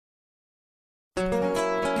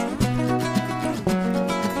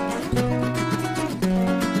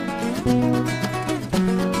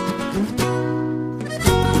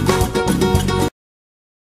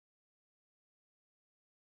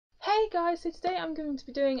guys, so today I'm going to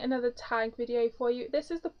be doing another tag video for you.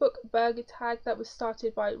 This is the book burger tag that was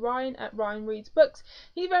started by Ryan at WrathsQueen'sBooks.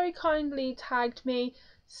 He very kindly tagged me,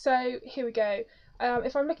 so here we go.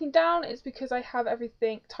 If I'm looking down, it's because I have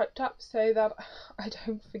everything typed up so that I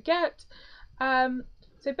don't forget.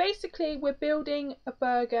 So basically we're building a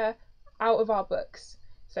burger out of our books.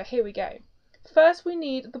 So here we go. First we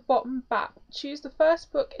need the bottom map. Choose the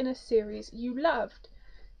first book in a series you loved.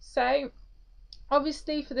 So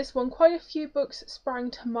obviously for this one quite a few books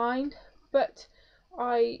sprang to mind, but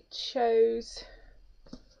I chose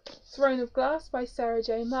Throne of Glass by Sarah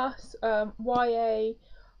J Maas, YA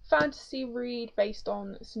fantasy read based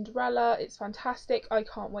on Cinderella. It's fantastic. I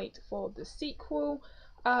can't wait for the sequel.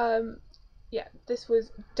 Yeah, this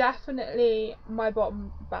was definitely my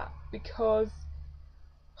bottom bat because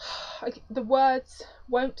the words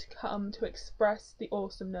won't come to express the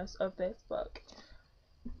awesomeness of this book.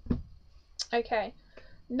 Okay,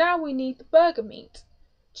 now we need the burger meat.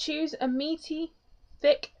 Choose a meaty,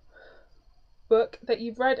 thick book that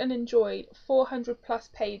you've read and enjoyed, 400 plus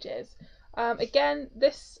pages. Again,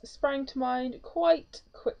 this sprang to mind quite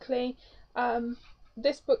quickly.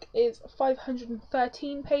 This book is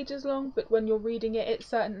 513 pages long, but when you're reading it, it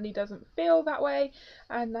certainly doesn't feel that way,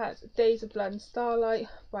 and that's Days of Blood and Starlight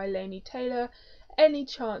by Laini Taylor. Any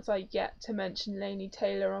chance I get to mention Laini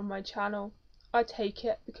Taylor on my channel, I take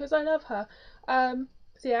it because I love her.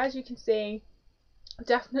 So yeah, as you can see,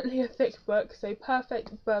 definitely a thick book, so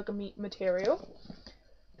perfect burger meat material.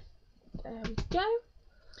 There we go.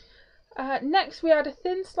 Next we add a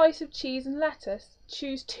thin slice of cheese and lettuce.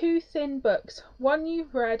 Choose two thin books, one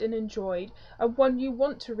you've read and enjoyed and one you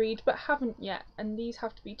want to read but haven't yet, and these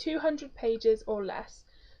have to be 200 pages or less.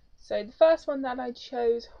 So the first one that I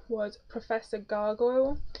chose was Professor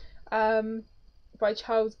Gargoyle by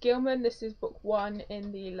Charles Gilman. This is book 1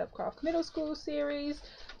 in the Lovecraft Middle School series,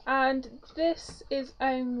 and this is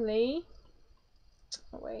only,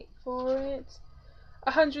 wait for it,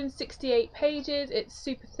 168 pages. It's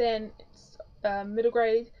super thin, it's middle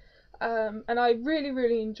grade, and I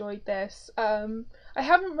really enjoyed this. I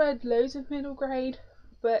haven't read loads of middle grade,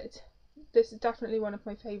 but this is definitely one of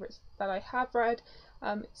my favourites that I have read.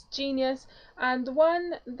 It's genius, and the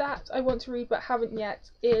one that I want to read but haven't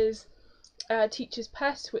yet is Teacher's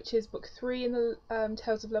Pest, which is book 3 in the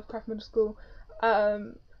Tales of Lovecraft Middle School.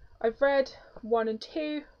 I've read 1 and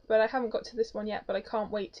 2, but I haven't got to this one yet, but I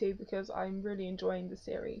can't wait to because I'm really enjoying the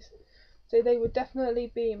series. So they would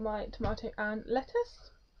definitely be my tomato and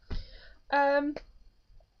lettuce.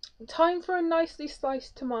 Time for a nicely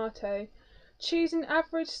sliced tomato. Choose an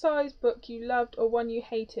average size book you loved or one you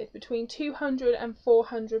hated, between 200 and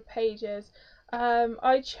 400 pages.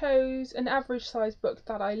 I chose an average size book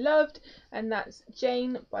that I loved, and that's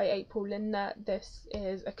Jane by April Lindner. This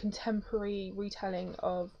is a contemporary retelling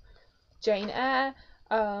of Jane Eyre.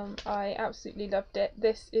 I absolutely loved it.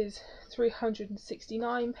 This is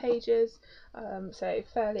 369 pages, so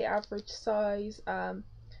fairly average size.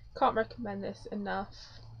 Can't recommend this enough.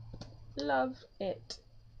 Love it.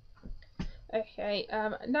 Okay,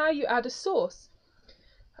 now you add a sauce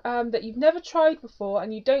that you've never tried before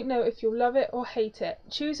and you don't know if you'll love it or hate it.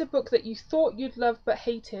 Choose a book that you thought you'd love but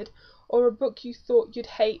hated, or a book you thought you'd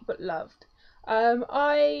hate but loved.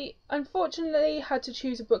 I unfortunately had to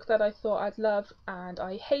choose a book that I thought I'd love and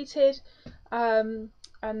I hated, and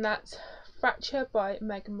that's Fracture by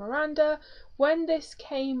Megan Miranda. When this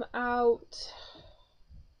came out,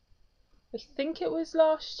 I think it was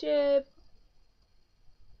last year,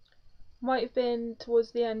 might have been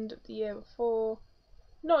towards the end of the year before,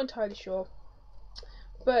 not entirely sure,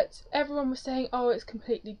 but everyone was saying, oh, it's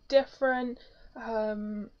completely different,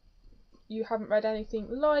 you haven't read anything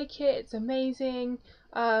like it, it's amazing,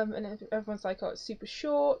 and everyone's like, oh, it's super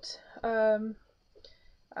short, and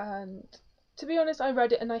to be honest, I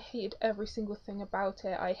read it and I hated every single thing about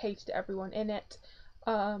it. I hated everyone in it.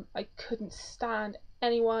 I couldn't stand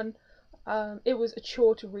anyone. It was a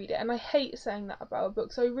chore to read it, and I hate saying that about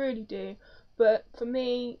books, I really do, but for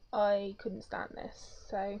me, I couldn't stand this,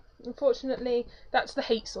 so unfortunately that's the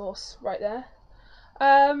hate sauce right there.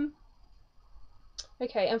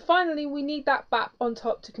 Okay, and finally we need that bap on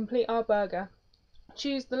top to complete our burger.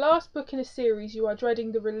 Choose the last book in a series you are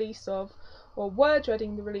dreading the release of, or were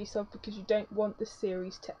dreading the release of because you don't want the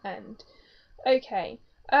series to end. Okay,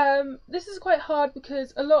 this is quite hard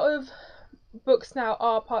because a lot of books now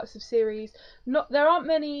are parts of series. There aren't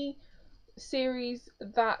many series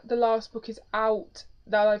that the last book is out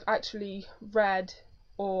that I've actually read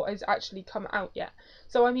or has actually come out yet.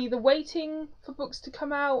 So I'm either waiting for books to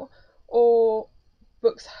come out, or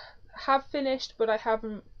books have finished but I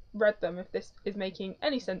haven't read them, if this is making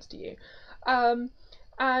any sense to you.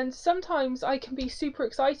 and sometimes I can be super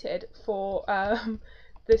excited for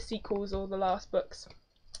the sequels or the last books,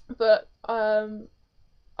 but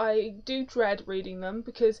I do dread reading them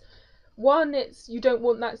because one, it's you don't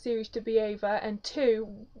want that series to be over, and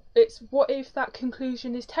two, it's what if that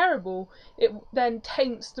conclusion is terrible? It then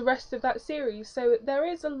taints the rest of that series. So there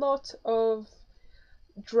is a lot of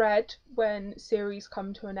dread when series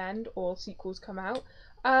come to an end or sequels come out.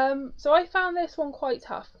 So I found this one quite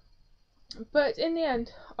tough. But in the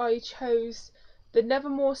end, I chose the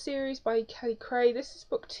Nevermore series by Kelly Cray. This is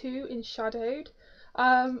book 2 in Shadowed.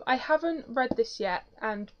 I haven't read this yet,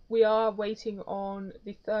 and we are waiting on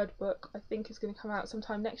the third book. I think is going to come out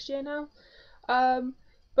sometime next year now.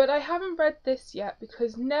 But I haven't read this yet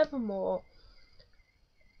because Nevermore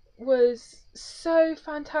was so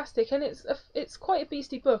fantastic, and it's quite a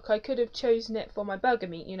beastly book. I could have chosen it for my burger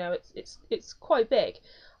meat. You know, it's quite big.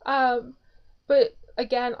 But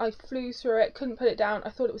again, I flew through it, couldn't put it down. I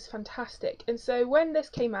thought it was fantastic, and so when this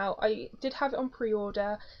came out, I did have it on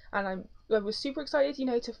pre-order, and I was super excited, you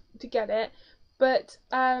know, to get it. But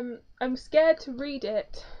I'm scared to read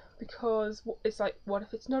it because it's like, what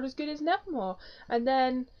if it's not as good as Nevermore? And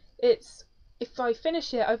then if I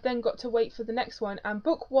finish it, I've then got to wait for the next one. And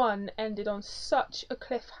book 1 ended on such a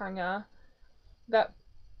cliffhanger that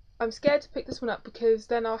I'm scared to pick this one up because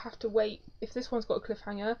then I'll have to wait, if this one's got a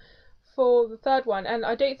cliffhanger, for the third one, and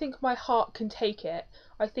I don't think my heart can take it.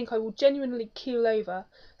 I think I will genuinely keel over.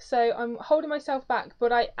 So I'm holding myself back,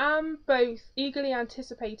 but I am both eagerly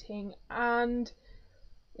anticipating and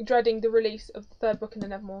dreading the release of the third book in the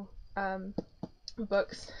Nevermore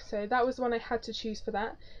books. So that was the one I had to choose for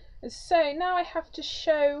that. And so now I have to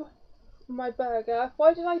show my burger.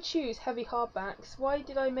 Why did I choose heavy hardbacks? Why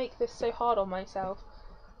did I make this so hard on myself?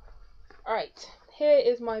 Alright, here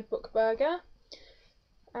is my book burger.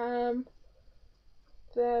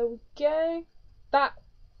 There we go. That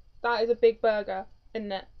is a big burger,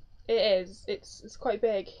 isn't it? It is. It's quite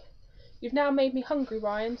big. You've now made me hungry,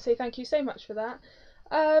 Ryan, so thank you so much for that.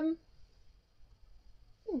 I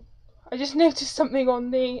just noticed something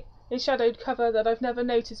on the shadowed cover that I've never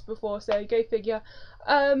noticed before, so go figure.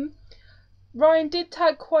 Ryan did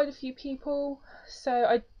tag quite a few people,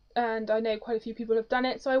 and I know quite a few people have done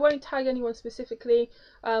it, so I won't tag anyone specifically.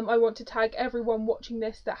 I want to tag everyone watching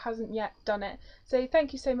this that hasn't yet done it. So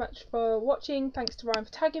thank you so much for watching. Thanks to Ryan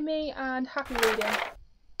for tagging me, and happy reading.